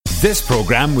This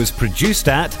programme was produced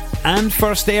at and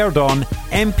first aired on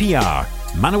MPR,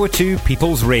 Manawatu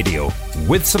People's Radio,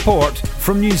 with support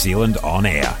from New Zealand On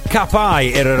Air. Ka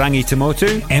pai irarangi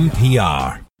tamotu,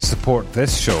 MPR. Support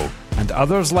this show and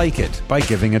others like it by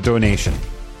giving a donation.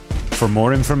 For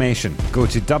more information, go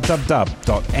to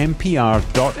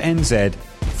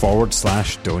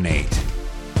www.mpr.nz/donate.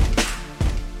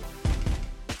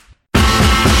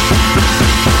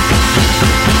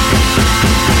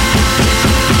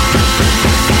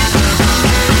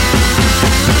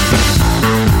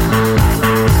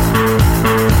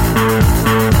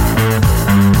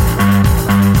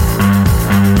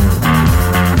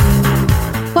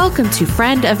 Welcome to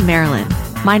Friend of Marilyn.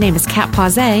 My name is Kat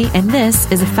Pause, and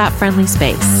this is a fat-friendly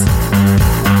space.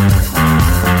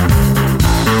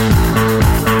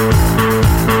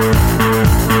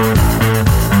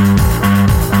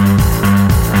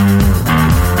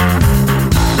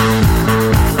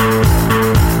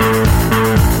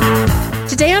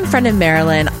 Today on Friend of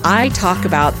Marilyn, I talk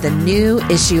about the new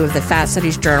issue of the Fat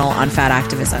Studies Journal on fat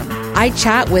activism. I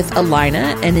chat with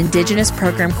Alina, an Indigenous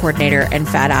program coordinator and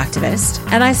fat activist,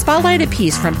 and I spotlight a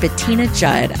piece from Bettina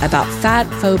Judd about fat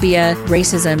phobia,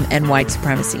 racism, and white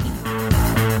supremacy.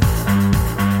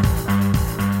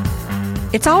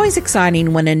 It's always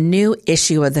exciting when a new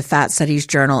issue of the Fat Studies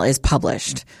Journal is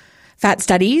published. Fat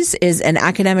Studies is an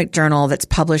academic journal that's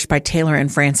published by Taylor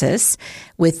and Francis,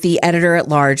 with the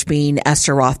editor-at-large being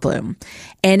Esther Rothblum.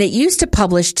 And it used to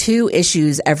publish 2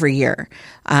 issues every year.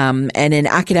 And in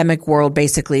academic world,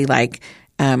 basically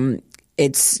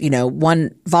it's,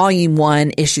 volume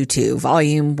 1, issue 2,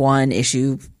 volume 1,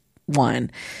 issue 1.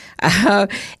 And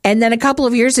then a couple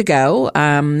of years ago,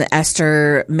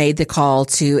 Esther made the call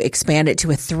to expand it to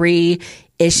a 3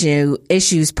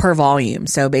 issues per volume.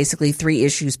 So basically 3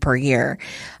 issues per year,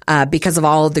 because of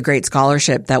all of the great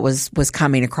scholarship that was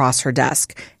coming across her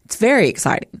desk. It's very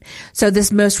exciting. So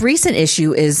this most recent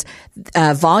issue is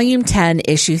volume 10,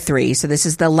 issue 3. So this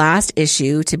is the last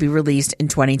issue to be released in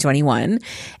 2021.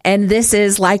 And this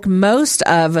is, like most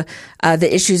of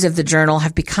the issues of the journal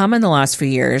have become in the last few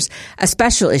years, a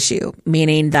special issue,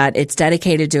 meaning that it's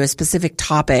dedicated to a specific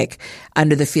topic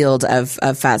under the field of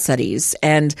fat studies.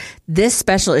 And this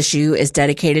special issue is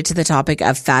dedicated to the topic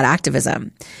of fat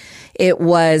activism. It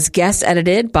was guest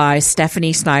edited by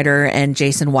Stephanie Snyder and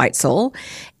Jason Weitzel,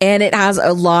 and it has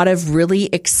a lot of really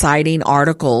exciting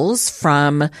articles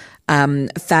from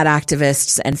fat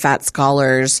activists and fat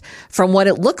scholars from what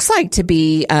it looks like to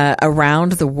be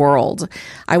around the world.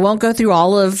 I won't go through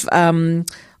all of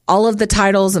the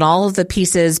titles and all of the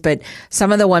pieces, but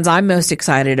some of the ones I'm most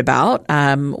excited about.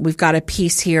 We've got a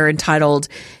piece here entitled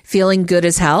Feeling Good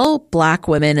as Hell, Black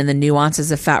Women and the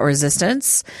Nuances of Fat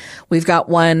Resistance. We've got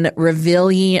one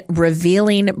revealing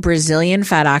Brazilian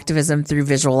fat activism through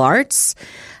visual arts.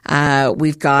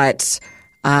 We've got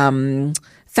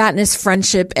Fatness,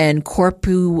 Friendship, and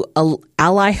Corpu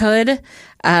Allyhood.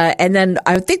 And then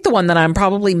I think the one that I'm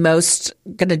probably most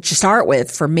going to start with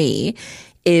for me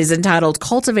is entitled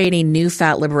Cultivating New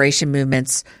Fat Liberation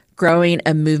Movements, Growing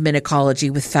a Movement Ecology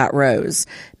with Fat Rose.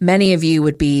 Many of you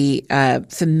would be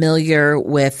familiar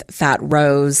with Fat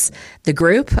Rose, the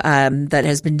group that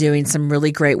has been doing some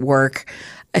really great work,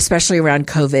 especially around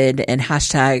COVID and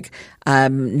hashtag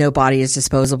No Body is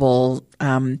Disposable.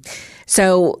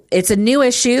 So it's a new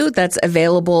issue that's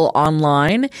available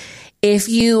online. If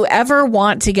you ever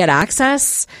want to get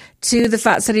access to the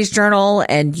Fat Studies Journal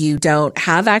and you don't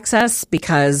have access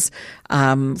because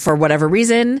for whatever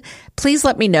reason, please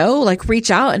let me know.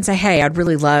 Reach out and say, hey, I'd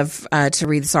really love to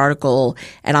read this article,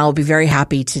 and I'll be very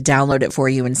happy to download it for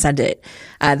you and send it.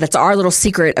 That's our little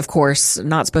secret, of course. I'm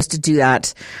not supposed to do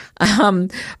that.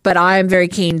 But I'm very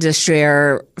keen to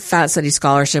share Fat Studies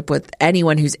scholarship with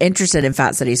anyone who's interested in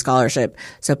Fat Studies scholarship.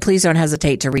 So please don't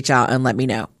hesitate to reach out and let me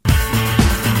know.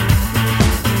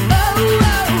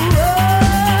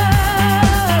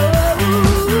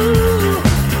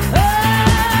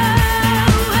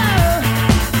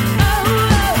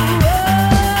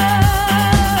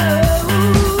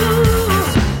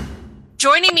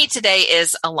 Joining me today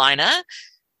is Alina,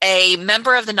 a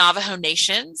member of the Navajo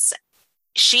Nations.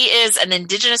 She is an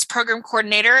Indigenous program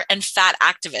coordinator and fat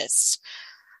activist.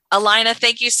 Alina,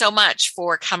 thank you so much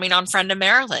for coming on Friend of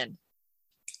Marilyn.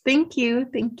 Thank you.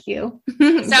 Thank you.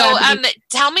 So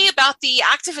tell me about the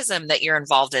activism that you're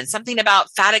involved in, something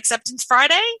about Fat Acceptance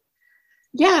Friday?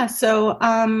 Yeah, so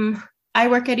I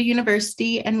work at a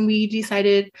university, and we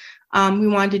decided we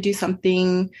wanted to do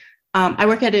something. I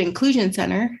work at an inclusion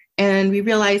center, and we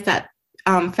realized that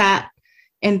fat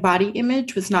and body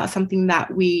image was not something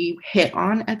that we hit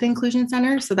on at the inclusion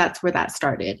center. So that's where that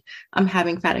started,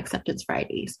 having Fat Acceptance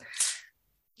Fridays.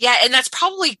 Yeah, and that's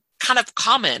probably kind of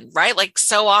common, right? Like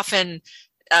so often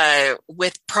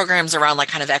with programs around like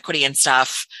kind of equity and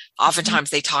stuff, oftentimes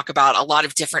they talk about a lot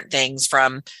of different things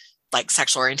from like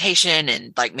sexual orientation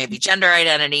and like maybe gender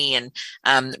identity and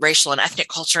racial and ethnic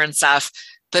culture and stuff.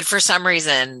 But for some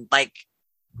reason, like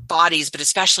bodies, but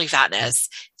especially fatness,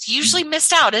 it's usually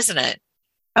missed out, isn't it?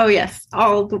 Oh, yes,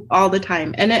 all the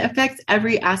time. And it affects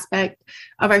every aspect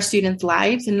of our students'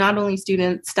 lives, and not only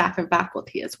students, staff, and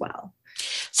faculty as well.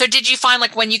 So did you find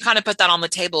like when you kind of put that on the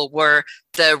table, were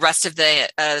the rest of the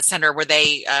center, were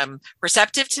they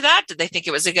receptive to that? Did they think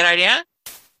it was a good idea?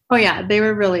 Oh, yeah, they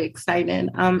were really excited,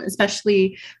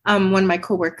 especially one of my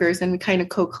coworkers, and we kind of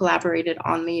co-collaborated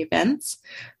on the events.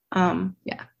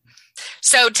 Yeah.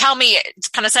 So tell me,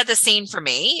 kind of set the scene for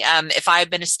me. If I had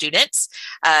been a student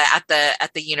at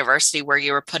the university where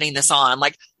you were putting this on,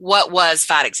 like what was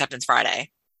Fat Acceptance Friday?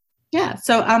 Yeah,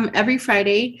 so every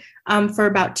Friday for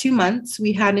about 2 months,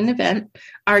 we had an event.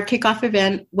 Our kickoff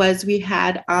event was we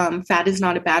had Fat is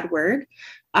Not a Bad Word,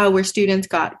 where students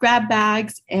got grab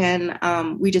bags and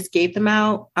we just gave them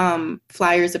out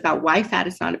flyers about why fat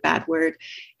is not a bad word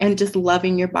and just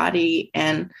loving your body,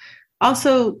 and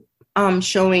also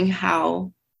showing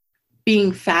how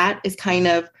being fat is kind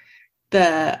of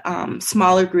the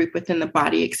smaller group within the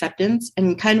body acceptance,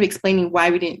 and kind of explaining why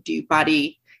we didn't do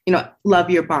body, love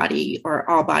your body, or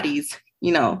all bodies,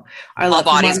 are all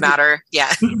bodies matter.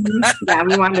 Yeah. Yeah,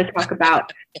 we wanted to talk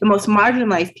about the most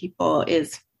marginalized people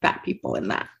is fat people in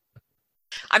that.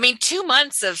 I mean, 2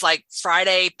 months of like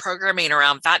Friday programming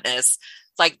around fatness,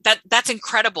 like that's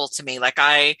incredible to me. Like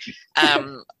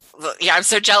I'm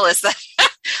so jealous that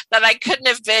that I couldn't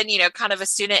have been, kind of a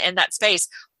student in that space.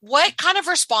 What kind of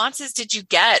responses did you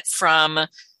get from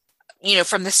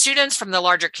the students, from the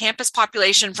larger campus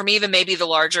population, from even maybe the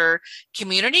larger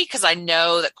community? Because I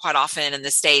know that quite often in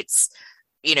the States,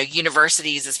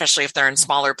 universities, especially if they're in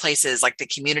smaller places, like the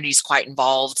community is quite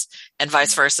involved and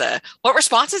vice versa. What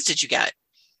responses did you get?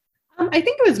 I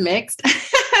think it was mixed.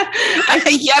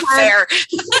 Fair.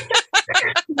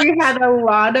 We had a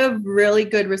lot of really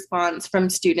good response from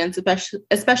students,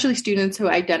 especially students who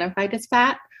identified as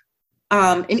fat.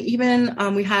 And even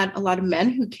we had a lot of men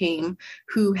who came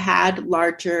who had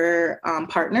larger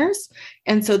partners.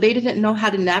 And so they didn't know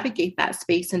how to navigate that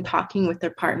space and talking with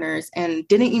their partners, and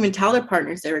didn't even tell their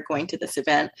partners they were going to this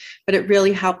event. But it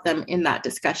really helped them in that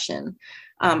discussion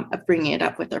of bringing it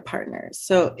up with their partners.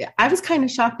 So I was kind of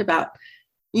shocked about,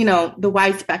 the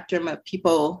wide spectrum of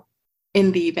people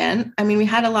in the event. I mean, we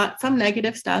had some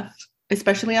negative stuff,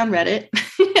 especially on Reddit.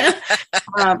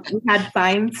 We had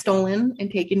signs stolen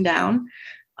and taken down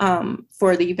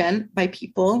for the event by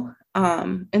people.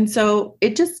 And so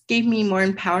it just gave me more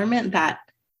empowerment that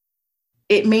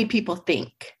it made people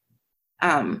think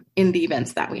in the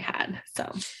events that we had.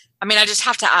 So, I mean, I just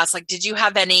have to ask, like, did you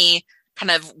have any kind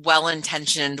of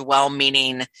well-intentioned,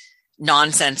 well-meaning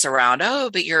nonsense around,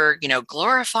 but you're,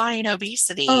 glorifying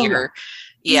obesity or,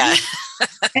 yeah.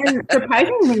 And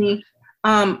surprisingly,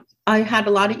 I had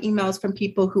a lot of emails from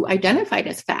people who identified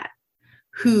as fat,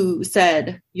 who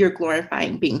said, you're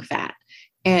glorifying being fat,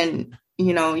 and,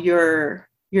 you're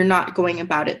not going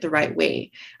about it the right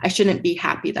way. I shouldn't be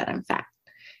happy that I'm fat.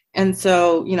 And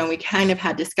so, we kind of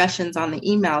had discussions on the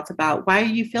emails about, why are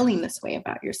you feeling this way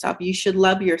about yourself? You should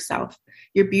love yourself.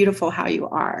 You're beautiful how you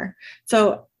are.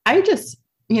 So I just,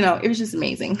 it was just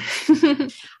amazing.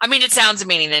 I mean, it sounds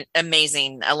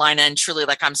amazing, Alina, and truly,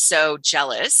 like, I'm so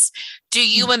jealous. Do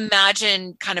you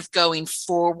imagine kind of going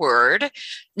forward,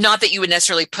 not that you would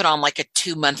necessarily put on like a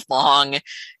 2-month long,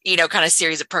 kind of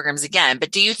series of programs again,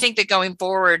 but do you think that going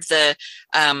forward, the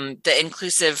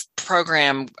inclusive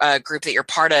program group that you're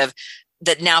part of,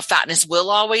 that now fatness will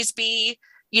always be,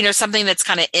 something that's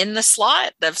kind of in the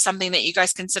slot of something that you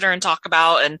guys consider and talk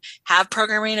about and have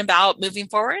programming about moving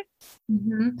forward?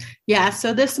 Mm-hmm. Yeah.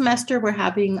 So this semester we're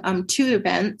having 2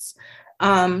 events.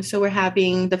 So we're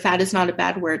having the Fat is Not a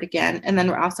Bad Word again, and then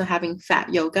we're also having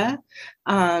fat yoga.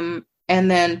 And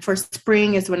then for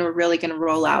spring is when we're really going to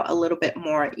roll out a little bit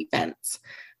more events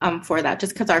for that,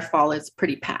 just because our fall is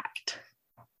pretty packed.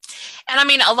 And I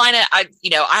mean, Alina, I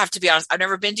have to be honest, I've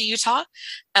never been to Utah.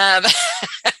 I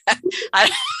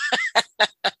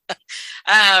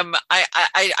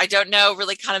don't know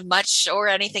really kind of much or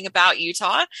anything about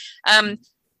Utah.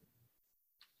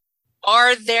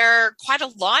 Are there quite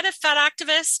a lot of fat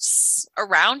activists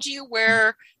around you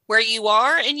where you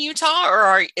are in Utah,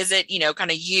 or is it, kind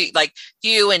of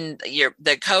you and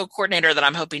the co-coordinator that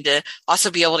I'm hoping to also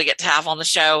be able to get to have on the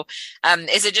show?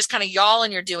 Is it just kind of y'all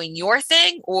and you're doing your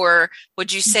thing, or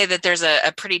would you say that there's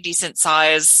a pretty decent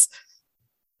size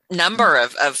number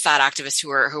of fat activists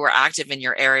who are active in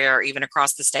your area or even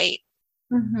across the state?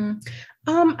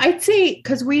 Mm-hmm. I'd say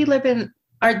because we live in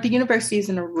the university is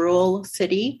in a rural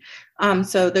city,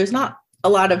 so there's not a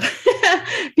lot of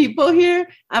people here.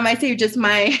 I'd say just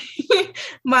my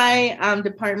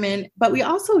department, but we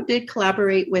also did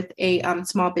collaborate with a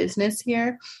small business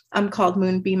here called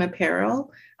Moonbeam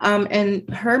Apparel. And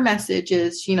her message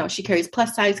is, she carries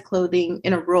plus size clothing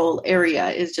in a rural area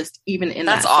is just even in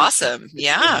That's awesome.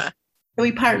 Yeah. So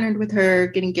we partnered with her,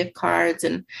 getting gift cards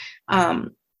and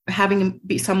having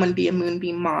someone be a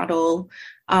Moonbeam model.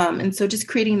 And so just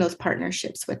creating those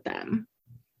partnerships with them.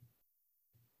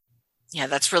 Yeah,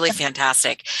 that's really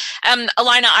fantastic.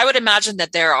 Alina, I would imagine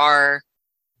that there are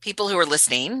people who are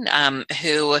listening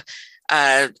who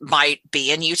might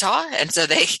be in Utah. And so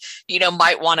they,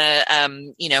 might want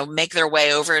to, make their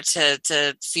way over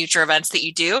to future events that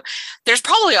you do. There's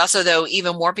probably also, though,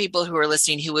 even more people who are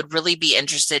listening who would really be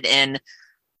interested in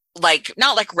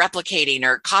not replicating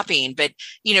or copying, but,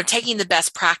 taking the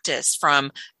best practice from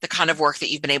the kind of work that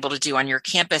you've been able to do on your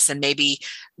campus and maybe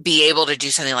be able to do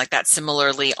something like that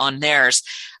similarly on theirs.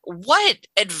 What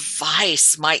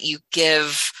advice might you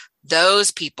give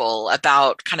those people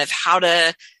about kind of how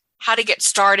to get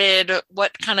started?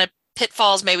 What kind of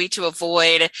pitfalls maybe to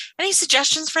avoid? Any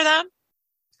suggestions for them?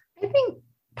 I think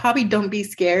probably don't be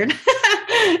scared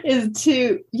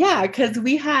because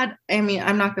we had,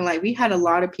 I'm not gonna lie, we had a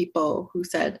lot of people who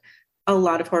said a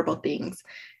lot of horrible things,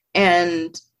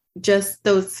 and just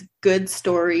those good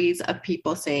stories of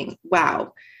people saying,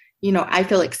 wow, I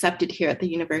feel accepted here at the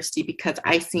university because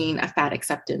I seen a fat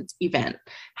acceptance event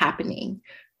happening.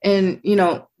 And,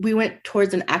 we went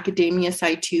towards an academia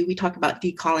side too. We talk about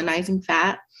decolonizing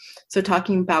fat. So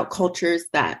talking about cultures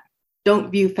that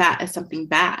don't view fat as something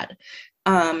bad.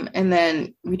 And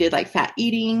then we did fat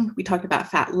eating. We talked about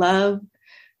fat love.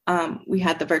 We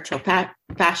had the virtual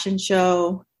fashion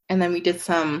show. And then we did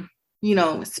some,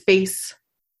 space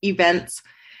events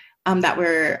that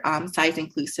were size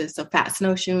inclusive. So fat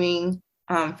snowshoeing,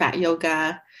 fat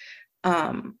yoga.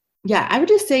 I would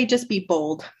just say just be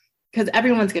bold, because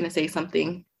everyone's going to say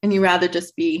something, and you rather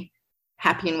just be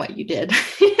happy in what you did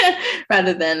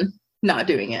rather than not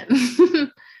doing it.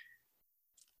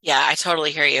 Yeah, I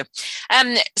totally hear you.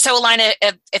 So Alina,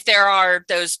 if there are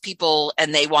those people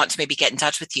and they want to maybe get in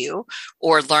touch with you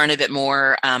or learn a bit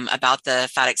more about the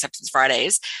Fat Acceptance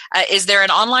Fridays, is there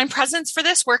an online presence for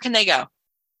this? Where can they go?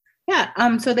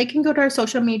 Yeah, so they can go to our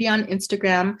social media on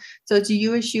Instagram. So it's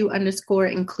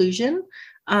USU_inclusion.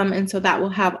 And so that will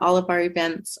have all of our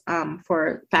events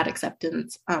for fat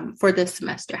acceptance for this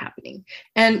semester happening.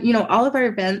 And, all of our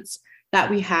events that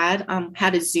we had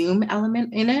a Zoom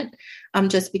element in it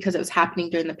just because it was happening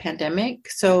during the pandemic.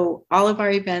 So all of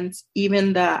our events,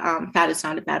 even the fat is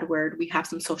not a bad word, we have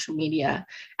some social media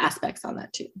aspects on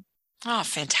that too. Oh,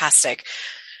 fantastic.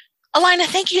 Alina,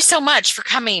 thank you so much for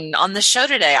coming on the show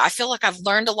today. I feel like I've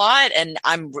learned a lot, and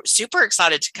I'm super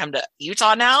excited to come to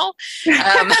Utah now.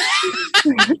 And,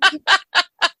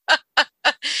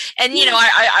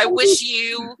 I wish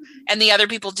you and the other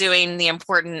people doing the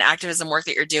important activism work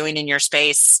that you're doing in your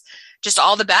space just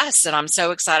all the best. And I'm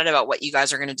so excited about what you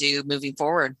guys are going to do moving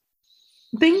forward.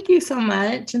 Thank you so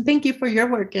much. And thank you for your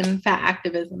work in fat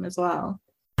activism as well.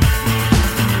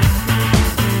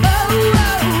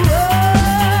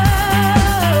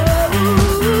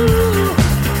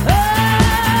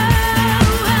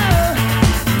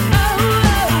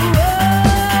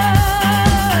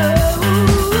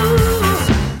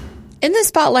 In the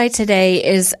spotlight today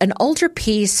is an older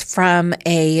piece from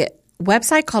a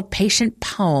website called Patient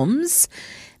Poems.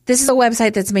 This is a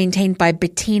website that's maintained by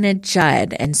Bettina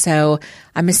Judd. And so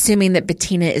I'm assuming that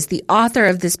Bettina is the author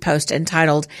of this post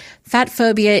entitled "Fat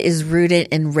Phobia is Rooted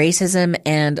in Racism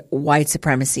and White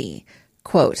Supremacy."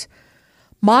 Quote,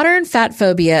 "Modern fat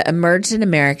phobia emerged in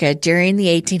America during the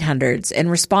 1800s in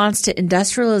response to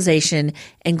industrialization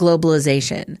and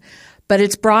globalization. But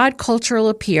its broad cultural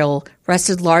appeal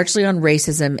rested largely on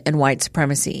racism and white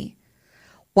supremacy.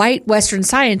 White Western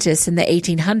scientists in the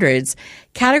 1800s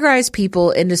categorized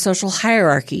people into social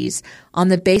hierarchies on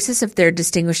the basis of their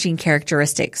distinguishing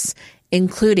characteristics,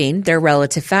 including their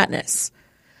relative fatness.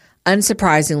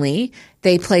 Unsurprisingly,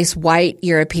 they placed white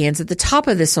Europeans at the top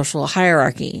of this social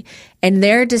hierarchy, and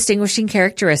their distinguishing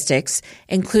characteristics,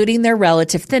 including their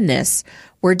relative thinness,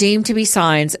 were deemed to be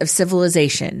signs of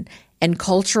civilization and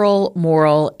cultural,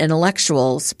 moral,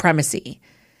 intellectual supremacy.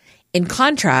 In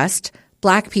contrast,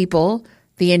 Black people,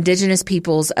 the Indigenous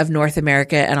peoples of North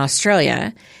America and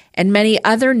Australia, and many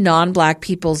other non-Black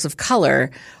peoples of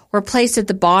color were placed at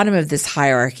the bottom of this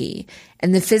hierarchy,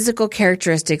 and the physical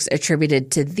characteristics attributed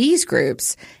to these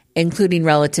groups, including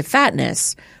relative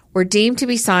fatness, were deemed to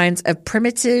be signs of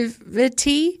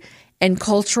primitivity and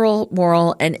cultural,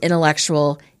 moral, and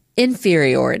intellectual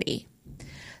inferiority.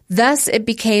 Thus, it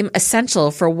became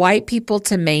essential for white people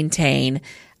to maintain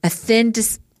a thin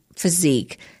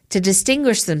physique to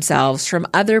distinguish themselves from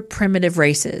other primitive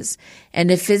races and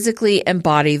to physically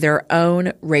embody their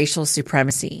own racial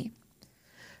supremacy.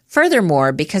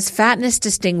 Furthermore, because fatness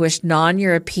distinguished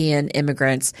non-European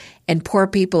immigrants and poor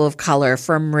people of color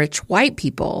from rich white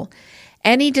people,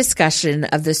 any discussion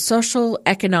of the social,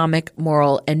 economic,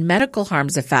 moral, and medical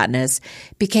harms of fatness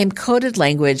became coded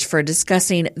language for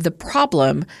discussing the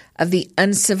problem of the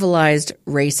uncivilized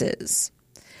races.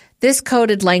 This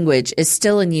coded language is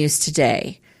still in use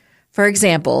today. For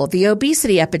example, the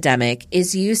obesity epidemic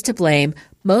is used to blame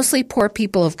mostly poor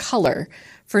people of color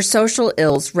for social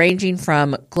ills ranging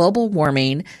from global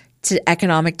warming to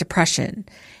economic depression,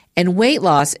 and weight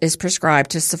loss is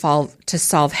prescribed to solve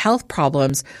health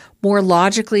problems more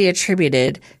logically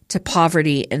attributed to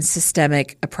poverty and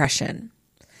systemic oppression.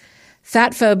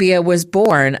 Fat phobia was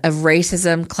born of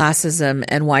racism, classism,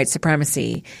 and white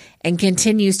supremacy, and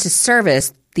continues to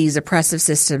service these oppressive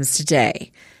systems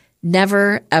today.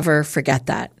 Never, ever forget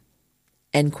that.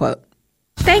 End quote.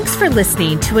 Thanks for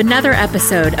listening to another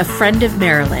episode of Friend of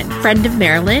Marilyn. Friend of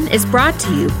Marilyn is brought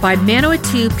to you by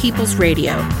Manawatu People's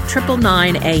Radio,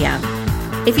 999 AM.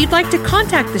 If you'd like to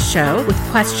contact the show with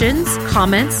questions,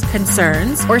 comments,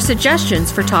 concerns, or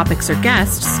suggestions for topics or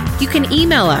guests, you can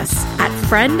email us at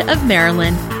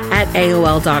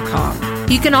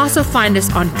friendofmarilyn@aol.com. You can also find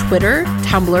us on Twitter,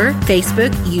 Tumblr,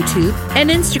 Facebook, YouTube,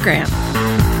 and Instagram.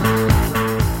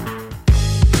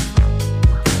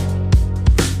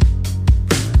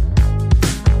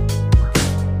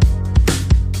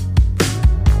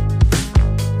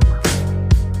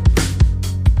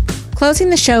 Closing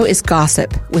the show is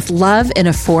Gossip with Love in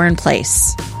a Foreign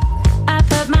Place. I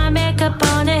put my makeup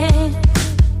on it,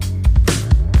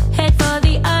 head for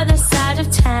the other side of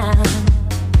town,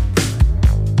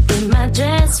 in my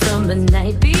dress from the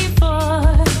night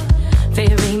before,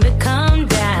 fearing the calm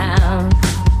down.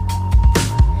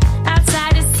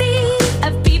 Outside a sea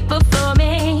of people for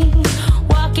me,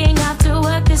 walking off to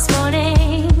work this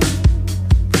morning.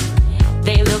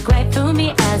 They look right through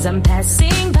me as I'm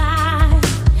passing by.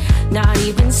 Not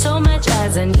even so much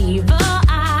as an evil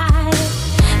eye.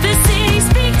 The city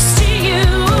speaks to you.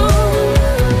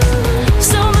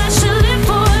 So much to live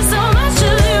for, so much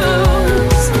to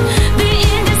lose. The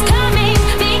end is coming,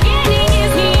 beginning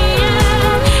is near.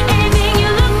 Anything you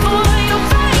look for, you'll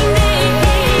find it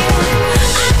here.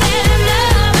 I fell in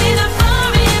love with a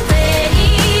foreign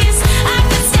place. I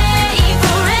could stay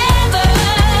forever.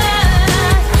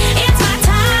 It's my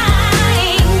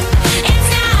time. It's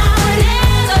now or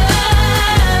never.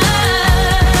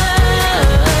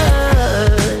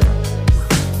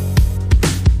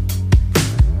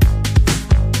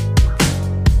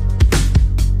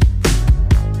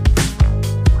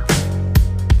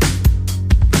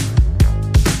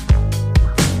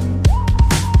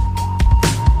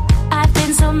 I've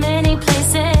been so many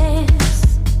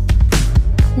places,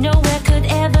 nowhere could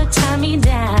ever tie me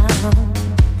down.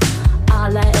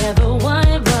 All I ever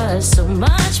wanted was so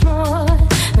much more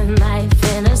than life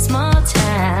in a small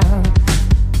town.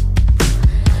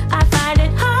 I find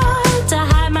it hard to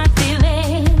hide my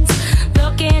feelings,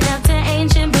 looking up to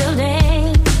ancient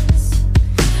buildings,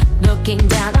 looking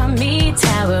down on me,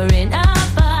 towering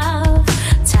above.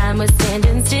 Time was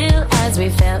standing still as we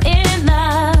fell in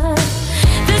love.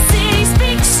 The city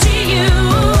speaks to you.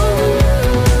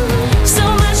 So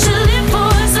much to live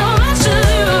for, so much to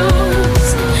lose.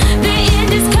 The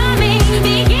end is coming,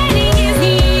 beginning is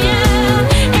near.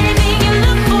 Anything you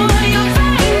look for, you'll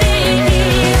find it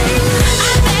here. I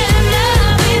fell in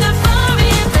love with a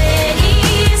foreign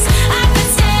place. I could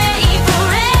stay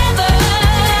forever.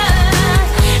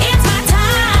 It's my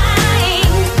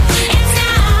time.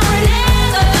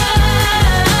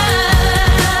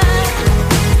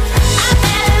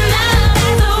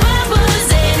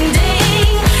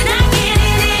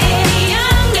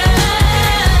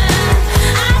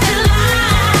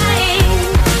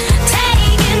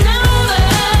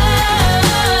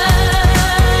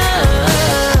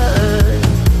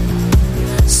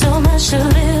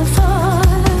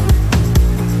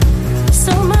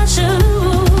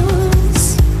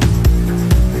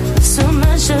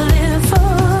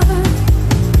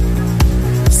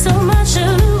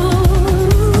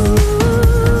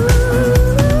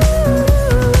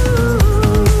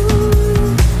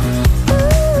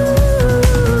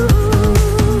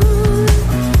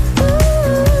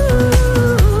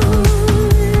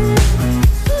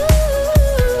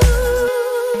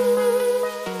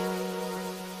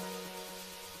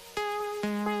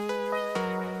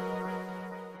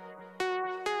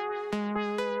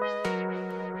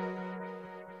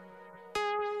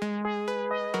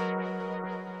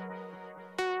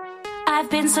 I've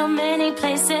been so many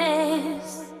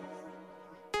places,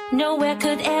 nowhere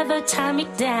could ever tie me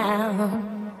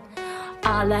down.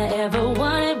 All I ever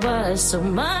wanted was so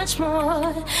much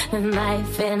more than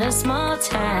life in a small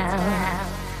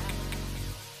town.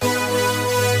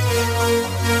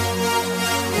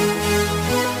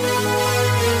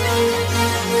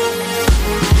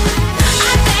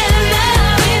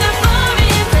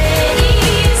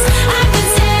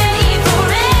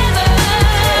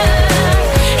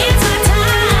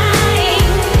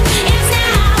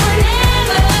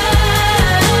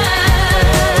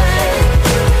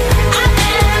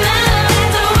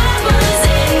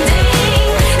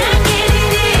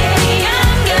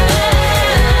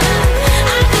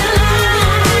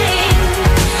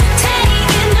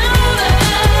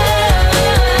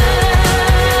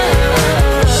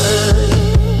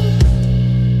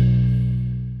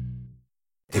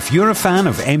 If you're a fan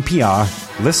of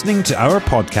NPR, listening to our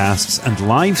podcasts and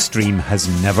live stream has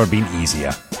never been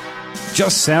easier.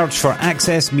 Just search for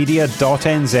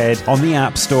accessmedia.nz on the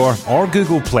App Store or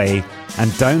Google Play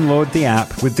and download the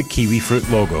app with the kiwi fruit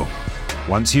logo.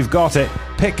 Once you've got it,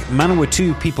 pick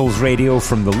Manawatu People's Radio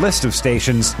from the list of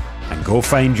stations and go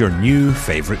find your new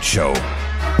favourite show.